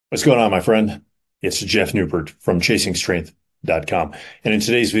What's going on, my friend? It's Jeff Newport from ChasingStrength.com. And in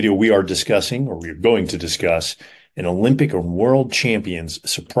today's video, we are going to discuss an Olympic and world champion's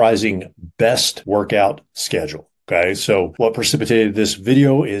surprising best workout schedule. Okay, so what precipitated this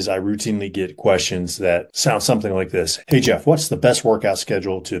video is I routinely get questions that sound something like this. Hey, Jeff, what's the best workout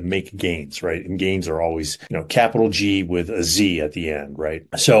schedule to make gains, right? And gains are always, capital G with a Z at the end, right?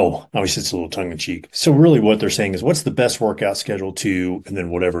 So obviously it's a little tongue in cheek. So really what they're saying is what's the best workout schedule to, and then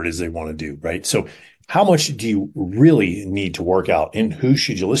whatever it is they want to do, right? So how much do you really need to work out, and who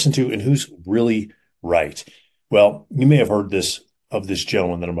should you listen to, and who's really right? Well, you may have heard this of this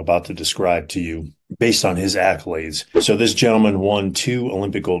gentleman that I'm about to describe to you based on his accolades. So this gentleman won 2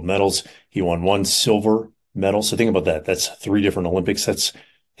 Olympic gold medals. He won 1 silver medal. So think about that. That's 3 different Olympics. That's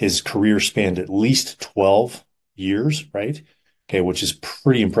his career spanned at least 12 years, right? Okay, which is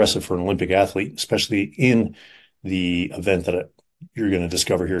pretty impressive for an Olympic athlete, especially in the event that you're going to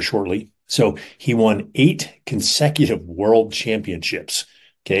discover here shortly. So he won 8 consecutive world championships.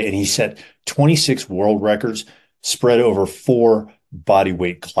 Okay, and he set 26 world records spread over 4 body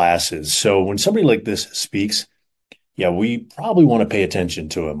weight classes. So when somebody like this speaks, we probably want to pay attention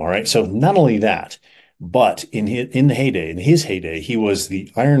to him. All right. So not only that, but in his heyday, he was the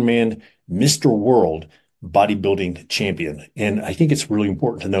IronMan Mr. World bodybuilding champion. And I think it's really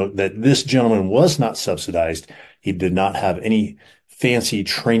important to note that this gentleman was not subsidized. He did not have any fancy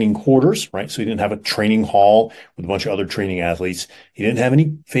training quarters, right? So he didn't have a training hall with a bunch of other training athletes. He didn't have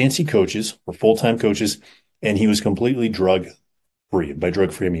any fancy coaches or full-time coaches, and he was completely drug-free. By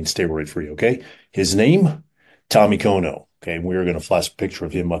drug-free, I mean steroid-free, okay? His name, Tommy Kono, okay? And we're going to flash a picture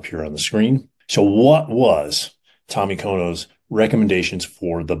of him up here on the screen. So what was Tommy Kono's recommendations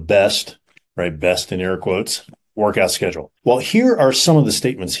for the best, right, best in air quotes, workout schedule? Well, here are some of the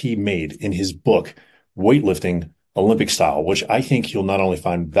statements he made in his book, Weightlifting Olympic Style, which I think you'll not only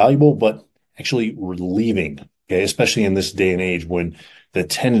find valuable, but actually relieving, okay? Especially in this day and age when the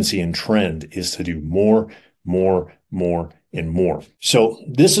tendency and trend is to do more, and more. So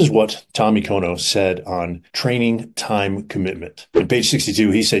this is what Tommy Kono said on training time commitment. On page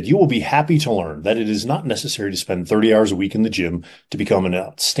 62, he said, "You will be happy to learn that it is not necessary to spend 30 hours a week in the gym to become an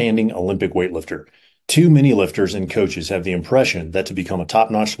outstanding Olympic weightlifter. Too many lifters and coaches have the impression that to become a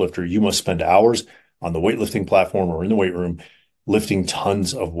top-notch lifter, you must spend hours on the weightlifting platform or in the weight room lifting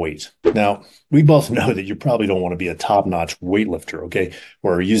tons of weight." Now, we both know that you probably don't want to be a top-notch weightlifter, okay?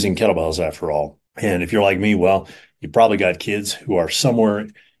 We're using kettlebells after all. And if you're like me, well, you probably got kids who are somewhere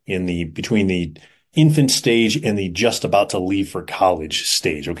between the infant stage and the just about to leave for college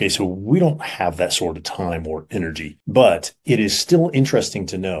stage. Okay, so we don't have that sort of time or energy, but it is still interesting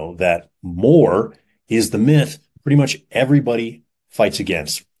to know that more is the myth pretty much everybody fights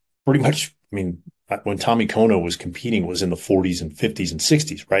against. Pretty much, I mean, when Tommy Kono was competing was in the 40s and 50s and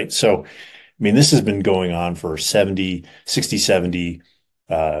 60s, right? So, I mean, this has been going on for 70,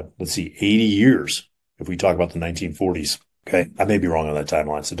 80 years. If we talk about the 1940s, okay, I may be wrong on that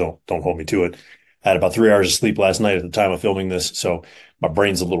timeline, so don't hold me to it. I had about 3 hours of sleep last night at the time of filming this, so my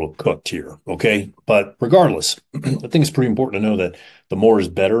brain's a little cooked here, okay? But regardless, I think it's pretty important to know that the more is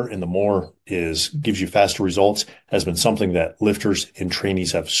better, and the more gives you faster results has been something that lifters and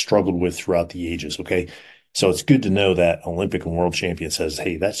trainees have struggled with throughout the ages, okay? So it's good to know that Olympic and world champion says,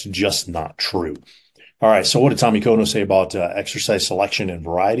 hey, that's just not true. All right, so what did Tommy Kono say about exercise selection and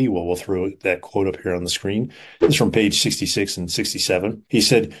variety? Well, we'll throw that quote up here on the screen. This is from page 66 and 67. He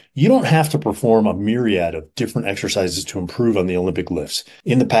said, "You don't have to perform a myriad of different exercises to improve on the Olympic lifts.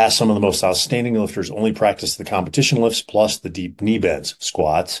 In the past, some of the most outstanding lifters only practiced the competition lifts plus the deep knee bends,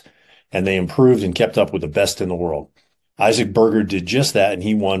 squats, and they improved and kept up with the best in the world. Isaac Berger did just that, and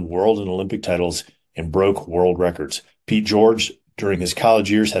he won world and Olympic titles and broke world records. Pete George, during his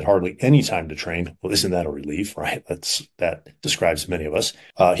college years, had hardly any time to train." Well, isn't that a relief, right? That describes many of us.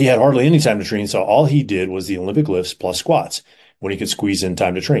 He had hardly any time to train, so all he did was the Olympic lifts plus squats when he could squeeze in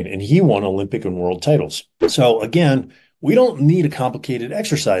time to train. And he won Olympic and world titles. So again, we don't need a complicated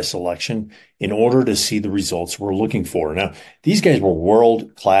exercise selection in order to see the results we're looking for. Now, these guys were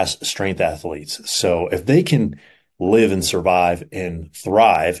world-class strength athletes. So if they can live and survive and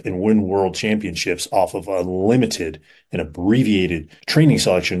thrive and win world championships off of a limited and abbreviated training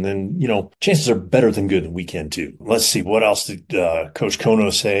selection, then, chances are better than good, and we can too. Let's see, what else did Coach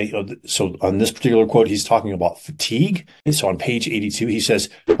Kono say? So on this particular quote, he's talking about fatigue. And so on page 82, he says,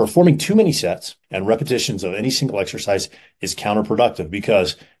 "Performing too many sets and repetitions of any single exercise is counterproductive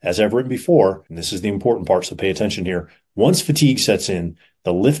because, as I've written before, and this is the important part, so pay attention here, once fatigue sets in,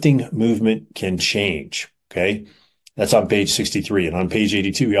 the lifting movement can change." Okay. That's on page 63. And on page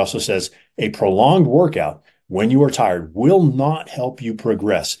 82, he also says, "A prolonged workout when you are tired will not help you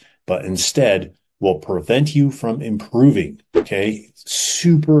progress, but instead will prevent you from improving. Okay.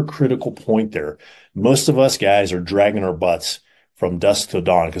 Super critical point there. Most of us guys are dragging our butts from dusk till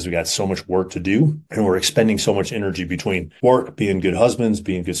dawn because we got so much work to do and we're expending so much energy between work, being good husbands,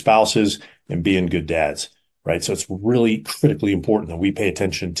 being good spouses, and being good dads, right? So it's really critically important that we pay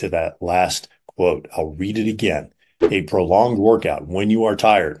attention to that last quote. I'll read it again. A prolonged workout when you are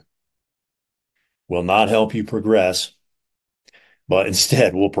tired will not help you progress, but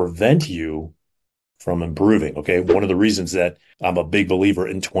instead will prevent you from improving. Okay. One of the reasons that I'm a big believer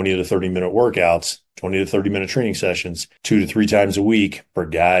in 20 to 30 minute workouts, 20 to 30 minute training sessions, 2 to 3 times a week for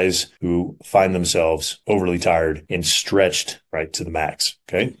guys who find themselves overly tired and stretched right to the max.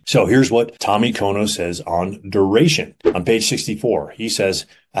 Okay. So here's what Tommy Kono says on duration. On page 64, he says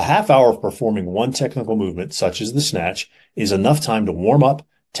a half hour of performing one technical movement, such as the snatch, is enough time to warm up,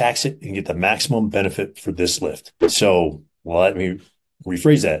 tax it, and get the maximum benefit for this lift. So let me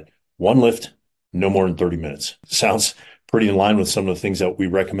rephrase that. One lift, no more than 30 minutes. Sounds pretty in line with some of the things that we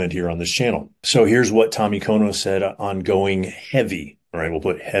recommend here on this channel. So here's what Tommy Kono said on going heavy. All right, we'll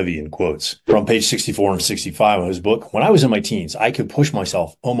put heavy in quotes. From page 64 and 65 of his book, when I was in my teens, I could push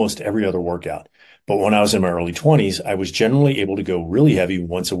myself almost every other workout. But when I was in my early 20s, I was generally able to go really heavy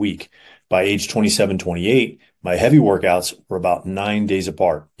once a week. By age 27, 28, my heavy workouts were about 9 days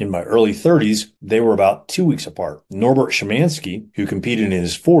apart. In my early 30s, they were about 2 weeks apart. Norbert Szymanski, who competed in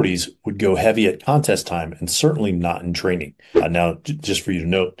his 40s, would go heavy at contest time and certainly not in training. Now, just for you to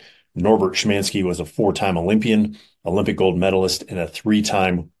note, Norbert Szymanski was a 4-time Olympian, Olympic gold medalist, and a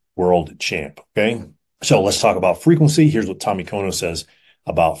 3-time world champ. Okay, so let's talk about frequency. Here's what Tommy Kono says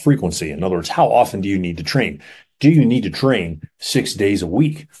about frequency. In other words, how often do you need to train? Do you need to train 6 days a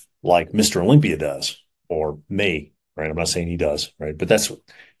week like Mr. Olympia does? Or may, right? I'm not saying he does, right? But that's,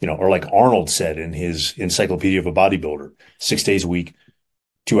 or like Arnold said in his Encyclopedia of a Bodybuilder, 6 days a week,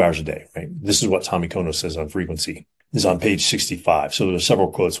 2 hours a day, right? This is what Tommy Kono says on frequency. This is on page 65. So there's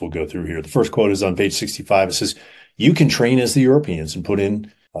several quotes we'll go through here. The first quote is on page 65. It says, you can train as the Europeans and put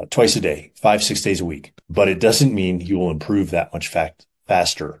in twice a day, 5-6 days a week, but it doesn't mean you will improve that much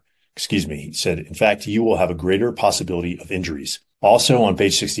faster. Excuse me. He said, in fact, you will have a greater possibility of injuries. Also on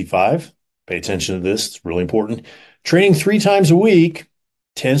page 65, pay attention to this. It's really important. Training 3 times a week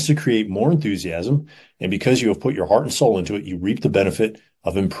tends to create more enthusiasm. And because you have put your heart and soul into it, you reap the benefit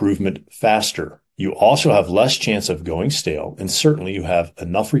of improvement faster. You also have less chance of going stale. And certainly you have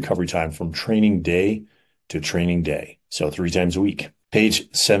enough recovery time from training day to training day. So 3 times a week.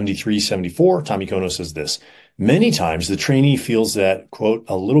 Page 73, 74, Tommy Kono says this. Many times the trainee feels that, quote,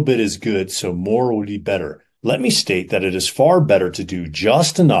 a little bit is good, so more would be better. Let me state that it is far better to do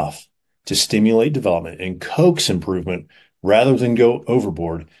just enough to stimulate development and coax improvement rather than go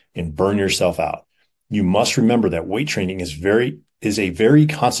overboard and burn yourself out. You must remember that weight training is a very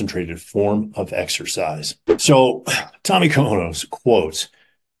concentrated form of exercise. So Tommy Kono's quotes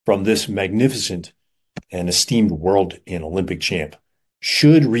from this magnificent and esteemed world and Olympic champ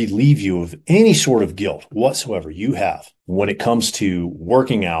should relieve you of any sort of guilt whatsoever you have when it comes to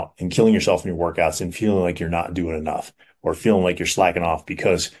working out and killing yourself in your workouts and feeling like you're not doing enough or feeling like you're slacking off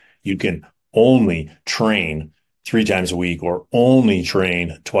because you can only train 3 times a week or only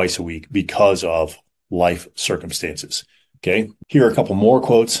train twice a week because of life circumstances. Okay. Here are a couple more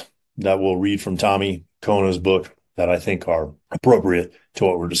quotes that we'll read from Tommy Kono's book that I think are appropriate to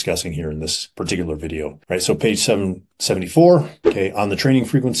what we're discussing here in this particular video. Right. So page 774, okay, on the training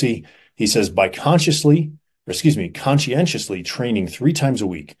frequency, he says by conscientiously training 3 times a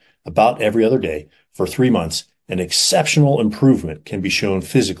week, about every other day for 3 months, an exceptional improvement can be shown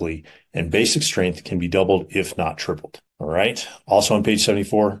physically and basic strength can be doubled, if not tripled. All right. Also on page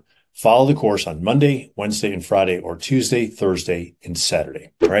 74, follow the course on Monday, Wednesday, and Friday, or Tuesday, Thursday, and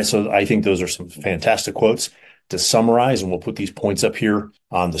Saturday. All right. So I think those are some fantastic quotes. To summarize, and we'll put these points up here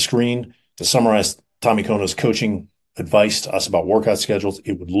on the screen, to summarize Tommy Kono's coaching advice to us about workout schedules,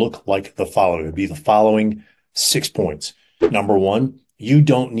 it would look like the following. It would be the following 6 points. Number 1, you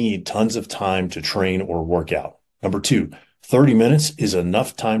don't need tons of time to train or work out. Number 2, 30 minutes is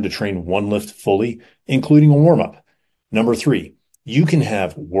enough time to train one lift fully, including a warm-up. Number 3, you can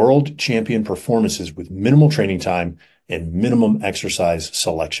have world champion performances with minimal training time and minimum exercise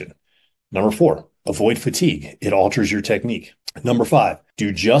selection. Number 4, avoid fatigue. It alters your technique. Number 5,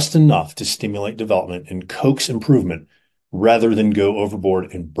 do just enough to stimulate development and coax improvement rather than go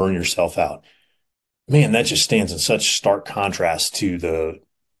overboard and burn yourself out. Man, that just stands in such stark contrast to the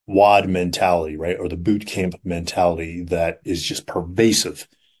WOD mentality, right? Or the boot camp mentality that is just pervasive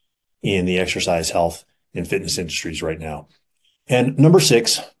in the exercise, health, and fitness industries right now. And number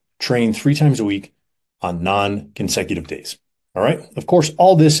 6, train 3 times a week on non-consecutive days. All right. Of course,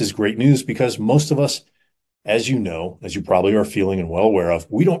 all this is great news because most of us, as you know, as you probably are feeling and well aware of,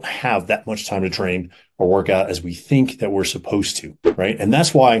 we don't have that much time to train or work out as we think that we're supposed to, right? And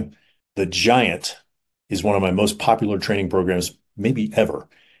that's why the Giant is one of my most popular training programs, maybe ever.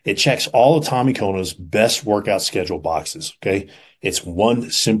 It checks all of Tommy Kona's best workout schedule boxes, okay? It's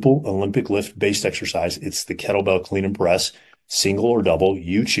one simple Olympic lift-based exercise. It's the kettlebell clean and press, single or double,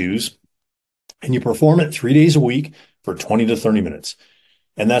 you choose. And you perform it 3 days a week for 20 to 30 minutes.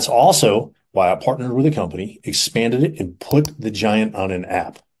 And that's also why I partnered with a company, expanded it, and put the Giant on an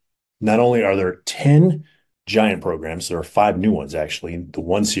app. Not only are there 10 Giant programs, there are 5 new ones, actually. The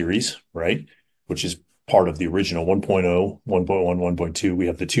 1 series, right, which is part of the original 1.0, 1.1, 1.2. We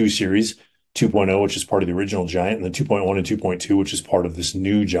have the 2 series, 2.0, which is part of the original Giant, and the 2.1 and 2.2, which is part of this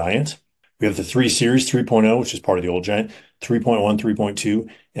new Giant. We have the 3 series, 3.0, which is part of the old Giant, 3.1, 3.2,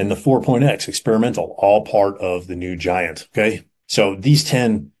 and the 4.x experimental, all part of the new Giant, okay? So these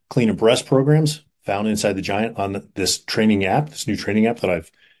 10 clean and press programs found inside the Giant on this training app, this new training app that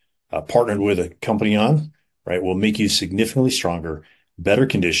I've partnered with a company on, right, will make you significantly stronger, better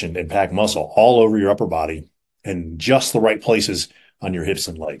conditioned, and pack muscle all over your upper body and just the right places on your hips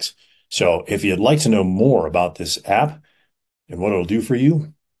and legs. So if you'd like to know more about this app and what it'll do for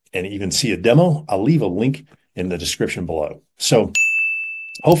you and even see a demo, I'll leave a link in the description below. So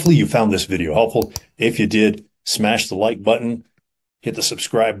hopefully you found this video helpful. If you did, smash the like button, hit the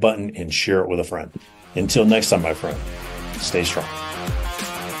subscribe button, and share it with a friend. Until next time, my friend, stay strong.